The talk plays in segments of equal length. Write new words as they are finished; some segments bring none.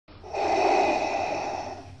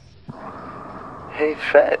Hey,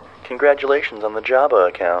 Fett. Congratulations on the Jabba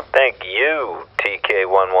account. Thank you,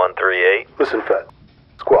 TK1138. Listen, Fett.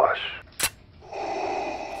 Squash.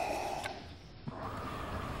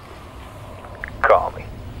 Call me.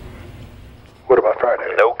 What about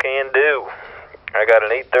Friday? No can do. I got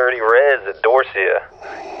an 8:30 res at Dorsia.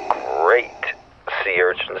 Great sea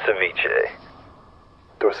urchin ceviche.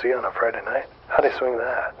 Dorsia on a Friday night? How'd he swing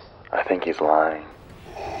that? I think he's lying.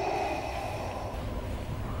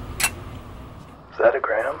 Is that a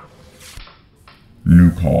gram?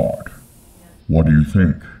 New card. What do you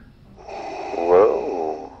think?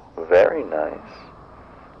 Whoa, very nice.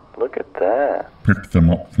 Look at that. Picked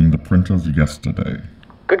them up from the printers yesterday.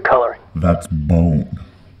 Good coloring. That's bone.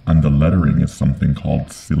 And the lettering is something called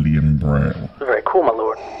Cillian Braille. Very cool, my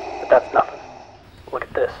lord. But that's nothing. Look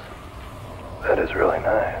at this. That is really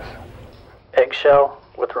nice. Eggshell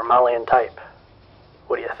with Romalian type.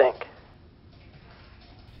 What do you think?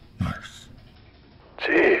 Nice.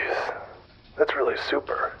 Jeez. That's really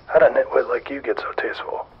super. How'd a nitwit like you get so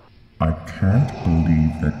tasteful? I can't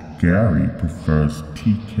believe that Gary prefers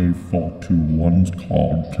TK421's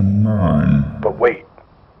card to mine. But wait.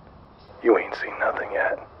 You ain't seen nothing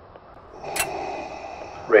yet.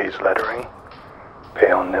 Raised lettering.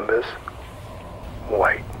 Pale nimbus.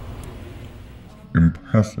 White.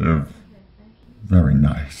 Impressive. Very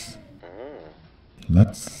nice.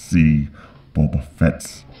 Let's see Boba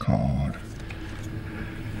Fett's card.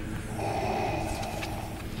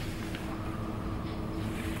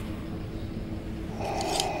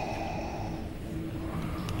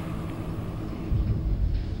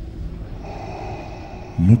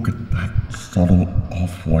 Look at that subtle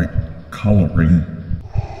off-white coloring.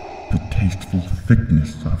 The tasteful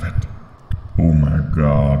thickness of it. Oh my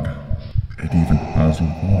god. It even has a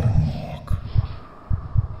watermark.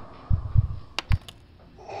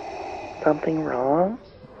 Something wrong?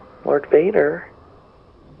 Lord Vader?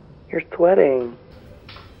 You're sweating.